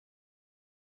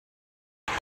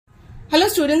Hello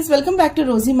students, welcome back to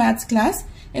Rosy Maths class.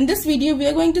 In this video, we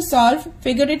are going to solve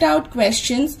figure it out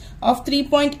questions of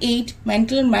 3.8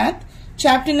 mental math,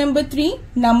 chapter number 3,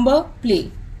 number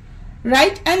play.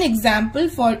 Write an example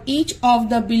for each of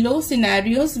the below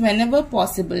scenarios whenever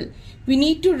possible. We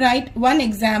need to write one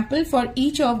example for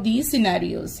each of these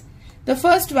scenarios. The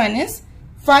first one is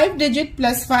 5 digit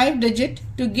plus 5 digit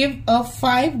to give a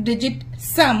 5 digit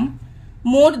sum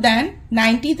more than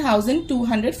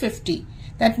 90,250.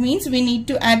 That means we need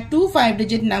to add two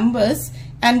 5-digit numbers,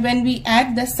 and when we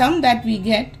add, the sum that we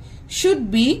get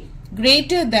should be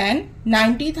greater than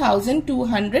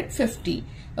 90,250.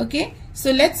 Okay,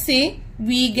 so let's say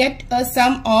we get a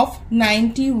sum of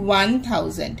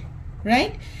 91,000,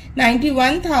 right?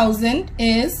 91,000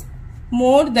 is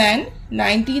more than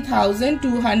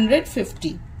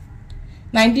 90,250.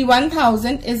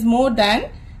 91,000 is more than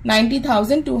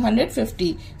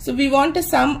 90,250. So we want a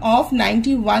sum of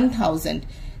 91,000.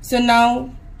 So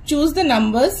now choose the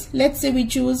numbers. Let's say we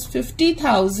choose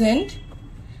 50,000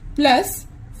 plus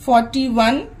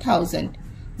 41,000.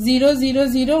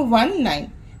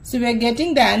 00019. So we are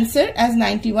getting the answer as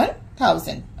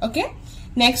 91,000. Okay.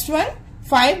 Next one,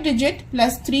 5 digit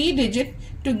plus 3 digit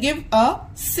to give a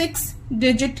 6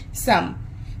 digit sum.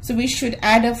 So we should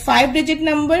add a 5 digit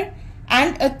number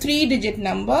and a 3 digit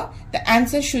number. The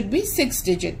answer should be 6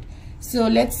 digit. So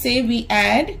let's say we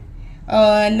add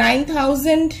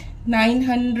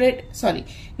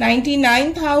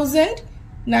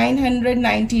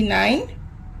 99,999.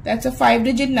 That's a 5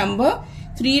 digit number.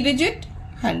 3 digit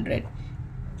 100.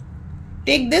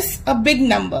 Take this a big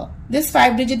number. This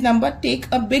 5 digit number, take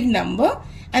a big number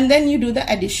and then you do the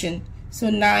addition. So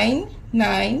 9,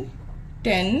 9,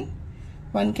 10,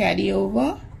 1 carry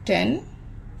over, 10.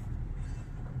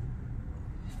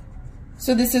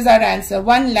 So this is our answer,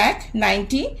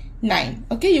 1,99,000.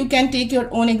 Okay, you can take your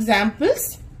own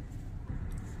examples.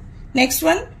 Next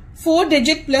one, 4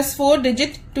 digit plus 4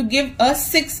 digit to give a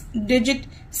 6 digit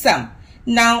sum.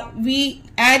 Now we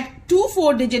add two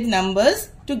 4 digit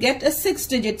numbers to get a 6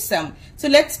 digit sum. So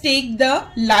let's take the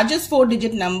largest 4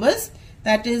 digit numbers,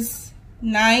 that is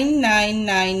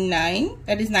 9999,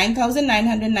 that is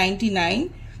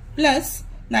 9,999 plus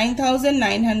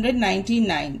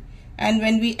 9,999. And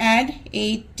when we add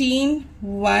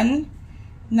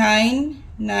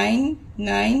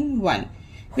 18,1,9,991,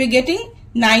 we're getting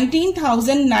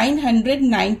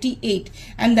 19,998,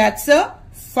 and that's a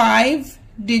 5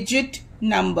 digit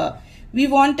number. We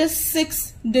want a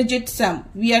 6 digit sum.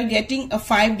 We are getting a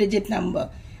 5 digit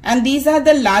number, and these are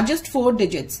the largest 4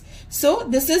 digits. So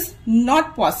this is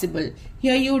not possible.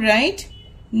 Here you write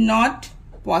not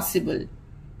possible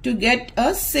to get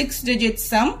a 6 digit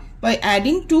sum by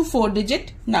adding two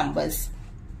 4-digit numbers.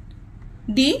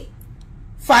 D,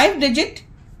 5 digit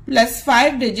plus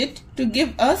 5 digit to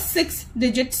give a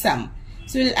 6-digit sum.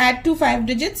 So we'll add two 5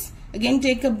 digits. Again,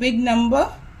 take a big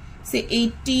number, say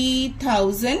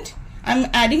 80,000. I'm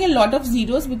adding a lot of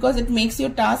zeros because it makes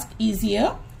your task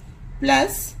easier.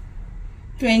 Plus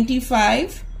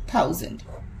 25,000.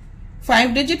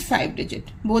 5 digit, 5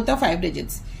 digit. Both are 5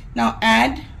 digits. Now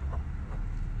add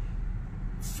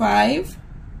 5,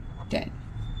 10.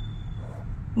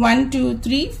 1, 2,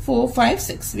 3, 4, 5,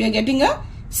 6. We are getting a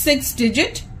 6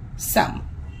 digit sum.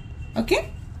 Okay.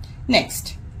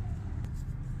 Next.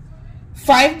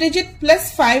 5 digit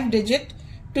plus 5 digit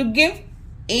to give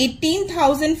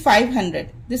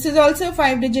 18,500. This is also a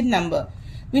 5 digit number.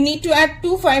 We need to add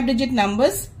two 5 digit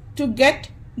numbers to get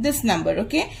this number.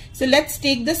 Okay. So let's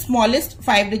take the smallest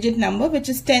 5 digit number, which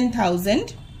is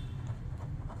 10,000,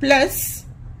 plus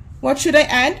what should I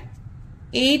add?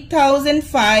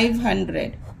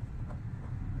 8,500.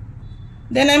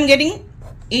 Then I'm getting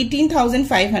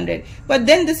 18,500. But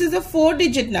then this is a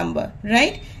 4-digit number,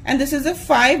 right? And this is a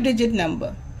 5-digit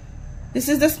number. This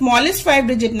is the smallest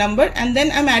 5-digit number, and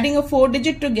then I'm adding a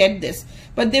 4-digit to get this.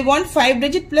 But they want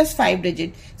 5-digit plus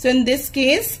 5-digit. So in this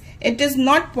case, it is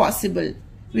not possible.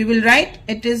 We will write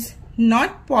it is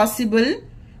not possible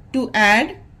to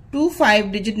add two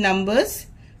 5-digit numbers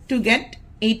to get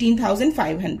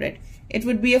 18,500. It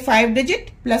would be a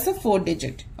 5-digit plus a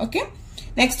 4-digit. Okay.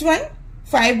 Next one,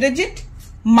 5-digit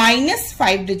minus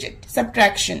 5-digit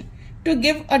subtraction to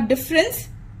give a difference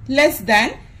less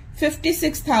than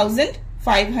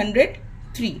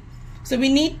 56,503. So we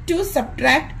need to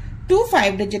subtract two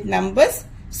 5-digit numbers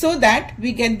so that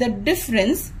we get the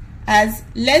difference as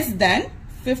less than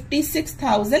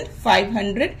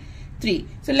 56,503.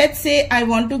 So let's say I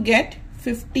want to get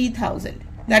 50,000.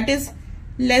 That is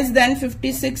less than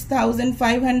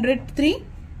 56,503.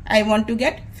 I want to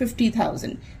get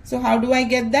 50,000. So how do I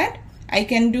get that? I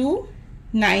can do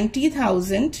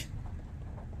 90,000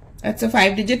 That's a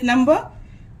 5-digit number,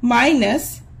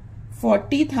 minus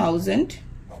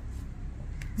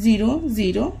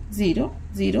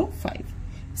 40,000,000,005.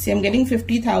 See, I'm getting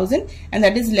 50,000 and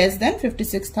that is less than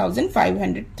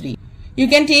 56,503. You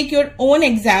can take your own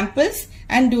examples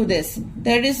and do this.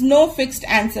 There is no fixed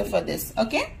answer for this.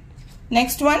 Okay.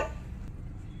 Next one.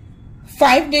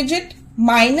 5-digit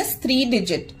minus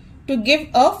 3-digit to give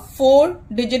a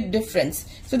 4-digit difference.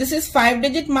 So this is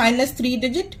 5-digit minus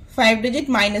 3-digit, 5-digit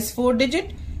minus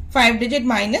 4-digit, 5-digit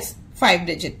minus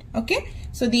 5-digit. Okay.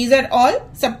 So these are all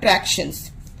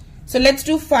subtractions. So let's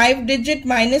do 5-digit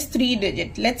minus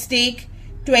 3-digit. Let's take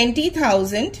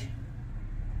 20,000,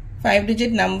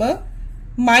 5-digit number,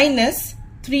 minus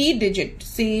 3-digit.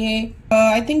 Say,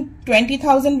 I think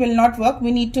 20,000 will not work.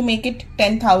 We need to make it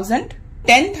 10,000.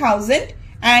 10,000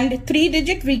 and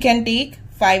 3-digit we can take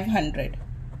 500.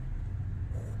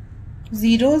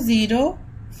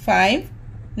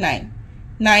 0059.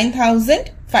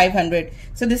 9,500.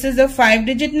 So this is a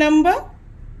 5-digit number.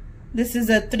 This is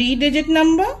a 3-digit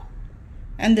number.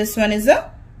 And this one is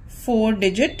a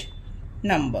 4-digit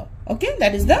number. Okay,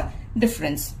 that is the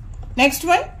difference. Next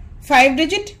one,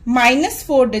 5-digit minus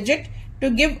 4-digit to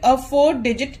give a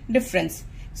 4-digit difference.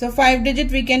 So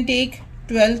 5-digit we can take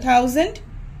 12,000,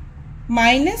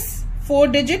 minus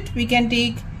 4-digit we can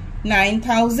take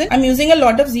 9,000. I'm using a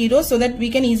lot of zeros so that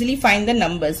we can easily find the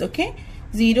numbers. Okay,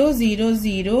 0, 0,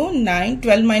 0, 9,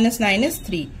 12 minus 9 is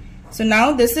 3. So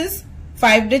now this is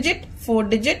 5-digit,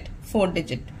 4-digit,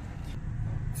 4-digit.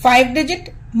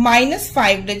 5-digit minus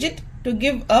 5-digit to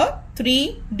give a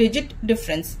 3-digit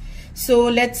difference. So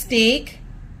let's take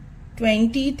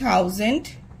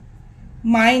 20,000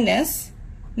 minus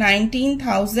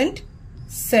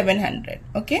 19,700.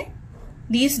 Okay,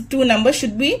 these two numbers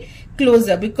should be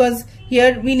closer because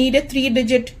here we need a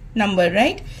 3-digit number,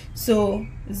 right? So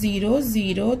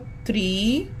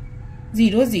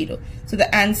 00300. So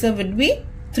the answer would be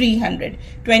 300.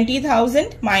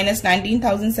 20,000 minus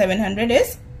 19,700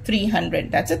 is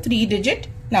 300. That's a 3-digit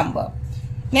number.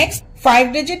 Next,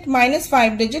 5-digit minus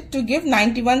 5-digit to give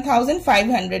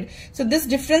 91,500. So this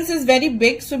difference is very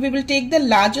big. So we will take the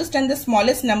largest and the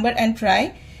smallest number and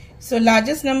try. So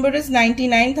largest number is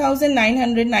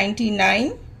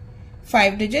 99,999,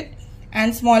 5-digit,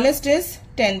 and smallest is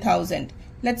 10,000.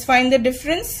 Let's find the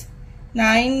difference.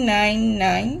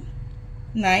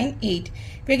 99998.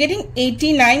 We're getting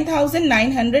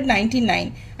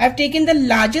 89,999. I've taken the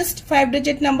largest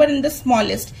 5-digit number and the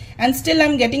smallest, and still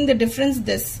I'm getting the difference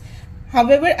this.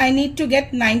 However, I need to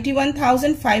get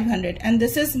 91,500 and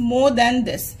this is more than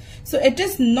this. So it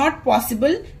is not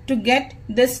possible to get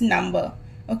this number.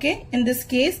 Okay, in this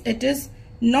case it is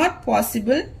not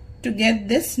possible to get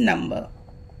this number.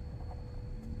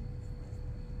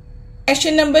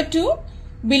 Question number 2.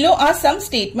 Below are some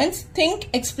statements. Think,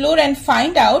 explore and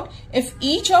find out if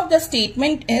each of the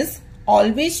statement is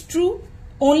always true,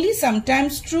 only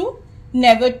sometimes true,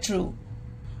 never true.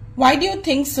 Why do you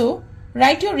think so?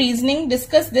 Write your reasoning,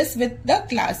 discuss this with the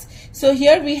class. So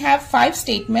here we have 5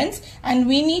 statements and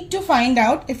we need to find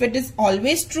out if it is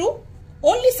always true,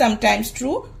 only sometimes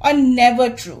true or never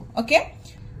true. Okay.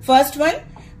 First one,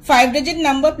 5-digit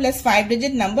number plus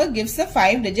 5-digit number gives a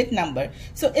 5-digit number.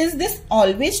 So is this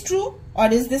always true or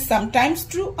is this sometimes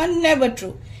true or never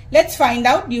true? Let's find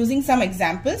out using some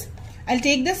examples. I'll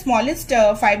take the smallest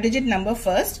 5-digit number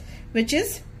first, which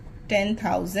is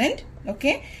 10,000.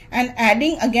 Okay, and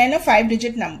adding again a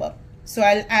 5-digit number. So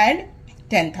I'll add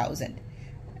 10,000.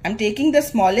 I'm taking the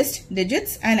smallest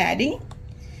digits and adding.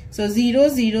 So 0,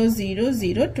 0, 0,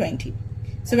 0, 20.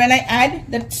 So when I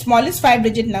add the smallest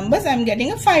 5-digit numbers, I'm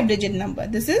getting a 5-digit number.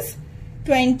 This is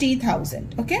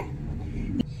 20,000. Okay.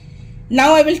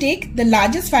 Now I will take the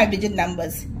largest 5-digit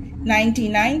numbers.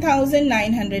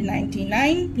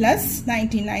 99,999 plus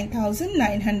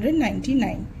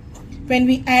 99,999. When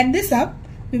we add this up,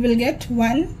 we will get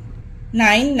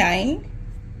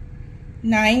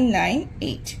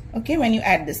 199,998. Okay, when you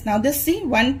add this. Now this, see,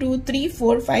 1, 2, 3,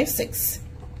 4, 5, 6.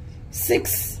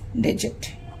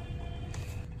 6-digit.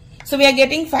 So we are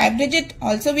getting 5-digit,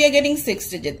 also we are getting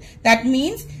 6-digit. That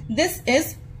means this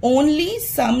is only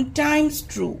sometimes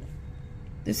true.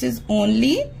 This is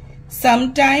only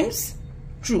sometimes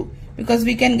true because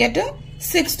we can get a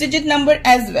 6-digit number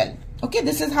as well. Okay,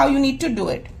 this is how you need to do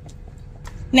it.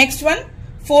 Next one,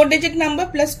 4-digit number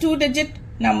plus 2-digit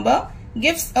number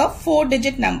gives a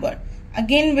 4-digit number.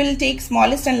 Again, we'll take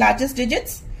smallest and largest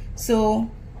digits.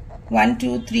 So 1,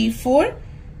 2, 3, 4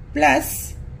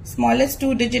 plus smallest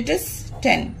 2 digit is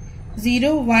 10.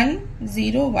 0, 1,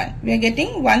 0, 1. We are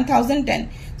getting 1010.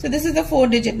 So this is the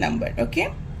 4-digit number.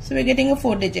 Okay. So we are getting a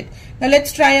 4-digit. Now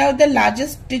let's try out the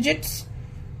largest digits.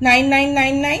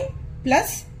 9999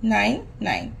 plus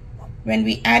 99. When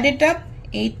we add it up,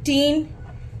 18,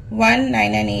 1,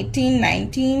 9 and 18,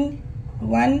 19,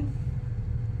 1,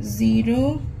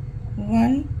 0,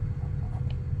 1,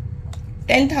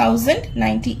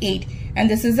 10,098. And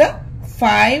this is a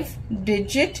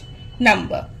 5-digit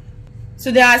number.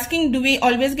 So they are asking, do we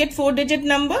always get 4-digit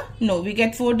number? No, we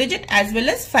get 4-digit as well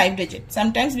as 5-digit.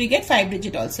 Sometimes we get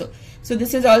 5-digit also. So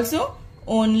this is also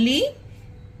only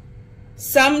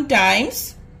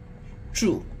sometimes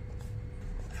true.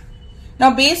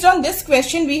 Now based on this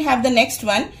question, we have the next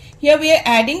one. Here we are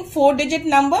adding 4-digit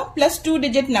number plus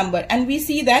 2-digit number, and we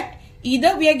see that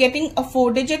either we are getting a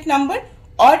 4-digit number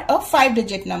or a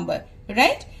 5-digit number,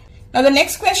 right? Now the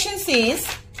next question says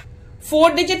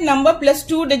 4-digit number plus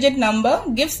 2-digit number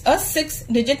gives a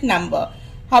 6-digit number.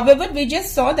 However, we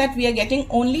just saw that we are getting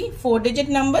only 4-digit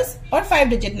numbers or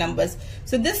 5-digit numbers.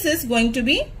 So this is going to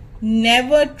be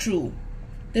never true.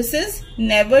 This is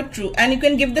never true. And you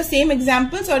can give the same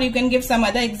examples or you can give some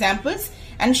other examples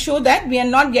and show that we are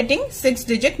not getting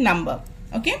 6-digit number.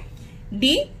 Okay.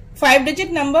 D,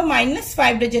 5-digit number minus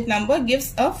 5-digit number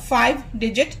gives a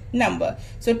 5-digit number.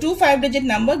 So 2 5-digit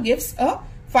number gives a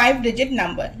 5-digit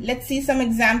number. Let's see some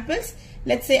examples.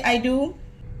 Let's say I do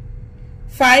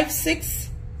 5, 6,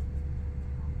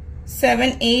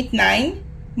 7, 8, 9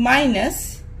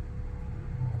 minus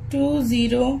 2,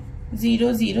 0,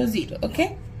 0, 0, 0.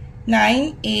 Okay.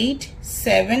 9, 8,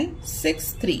 7,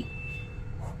 6, 3.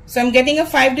 So I'm getting a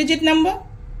 5-digit number.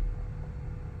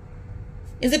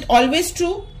 Is it always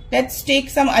true? Let's take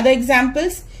some other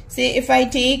examples. Say if I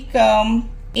take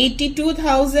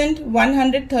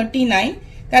 82,139,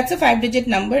 that's a 5-digit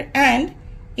number, and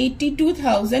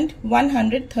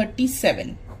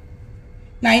 82,137.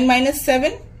 9 minus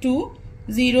 7, 2,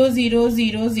 0, 0,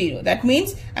 0, 0. That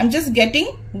means I'm just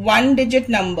getting 1-digit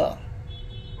number,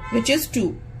 which is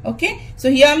 2. Okay.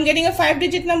 So here I'm getting a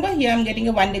 5-digit number, here I'm getting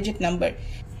a 1-digit number.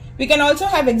 We can also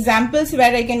have examples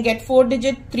where I can get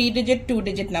 4-digit, 3-digit,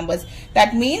 2-digit numbers.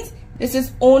 That means this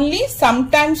is only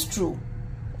sometimes true.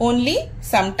 Only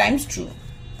sometimes true.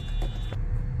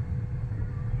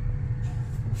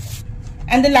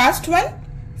 And the last one,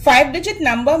 5-digit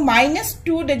number minus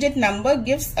 2-digit number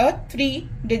gives a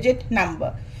 3-digit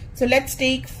number. So let's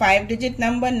take 5-digit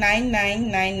number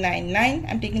 99999.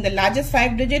 I'm taking the largest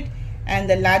 5-digit and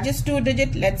the largest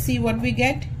 2-digit. Let's see what we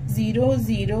get.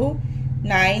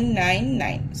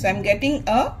 00999. So I'm getting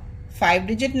a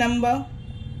 5-digit number.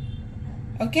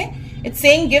 Okay. It's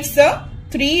saying gives a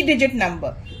 3-digit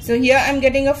number. So here I'm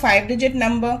getting a 5-digit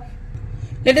number.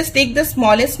 Let us take the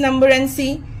smallest number and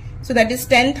see. So that is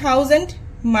 10,000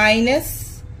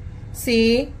 minus,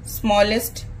 say,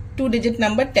 smallest 2-digit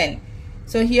number 10.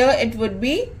 So here it would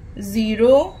be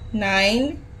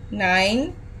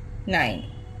 0999.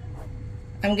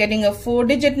 I'm getting a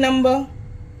 4-digit number.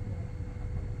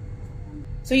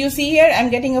 So you see here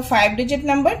I'm getting a 5-digit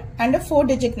number and a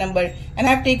 4-digit number, and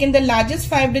I've taken the largest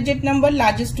 5-digit number,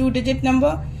 largest 2-digit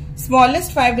number,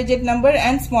 smallest 5-digit number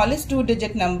and smallest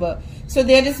 2-digit number. So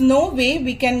there is no way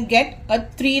we can get a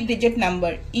 3-digit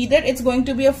number. Either it's going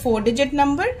to be a 4-digit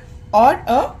number or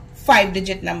a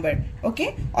 5-digit number.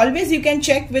 Okay. Always you can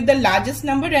check with the largest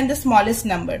number and the smallest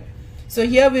number. So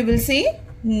here we will say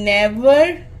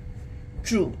never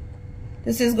true.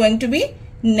 This is going to be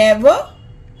never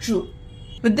true.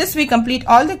 With this we complete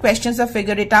all the questions of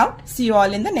Figure It Out. See you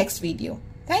all in the next video.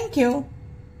 Thank you.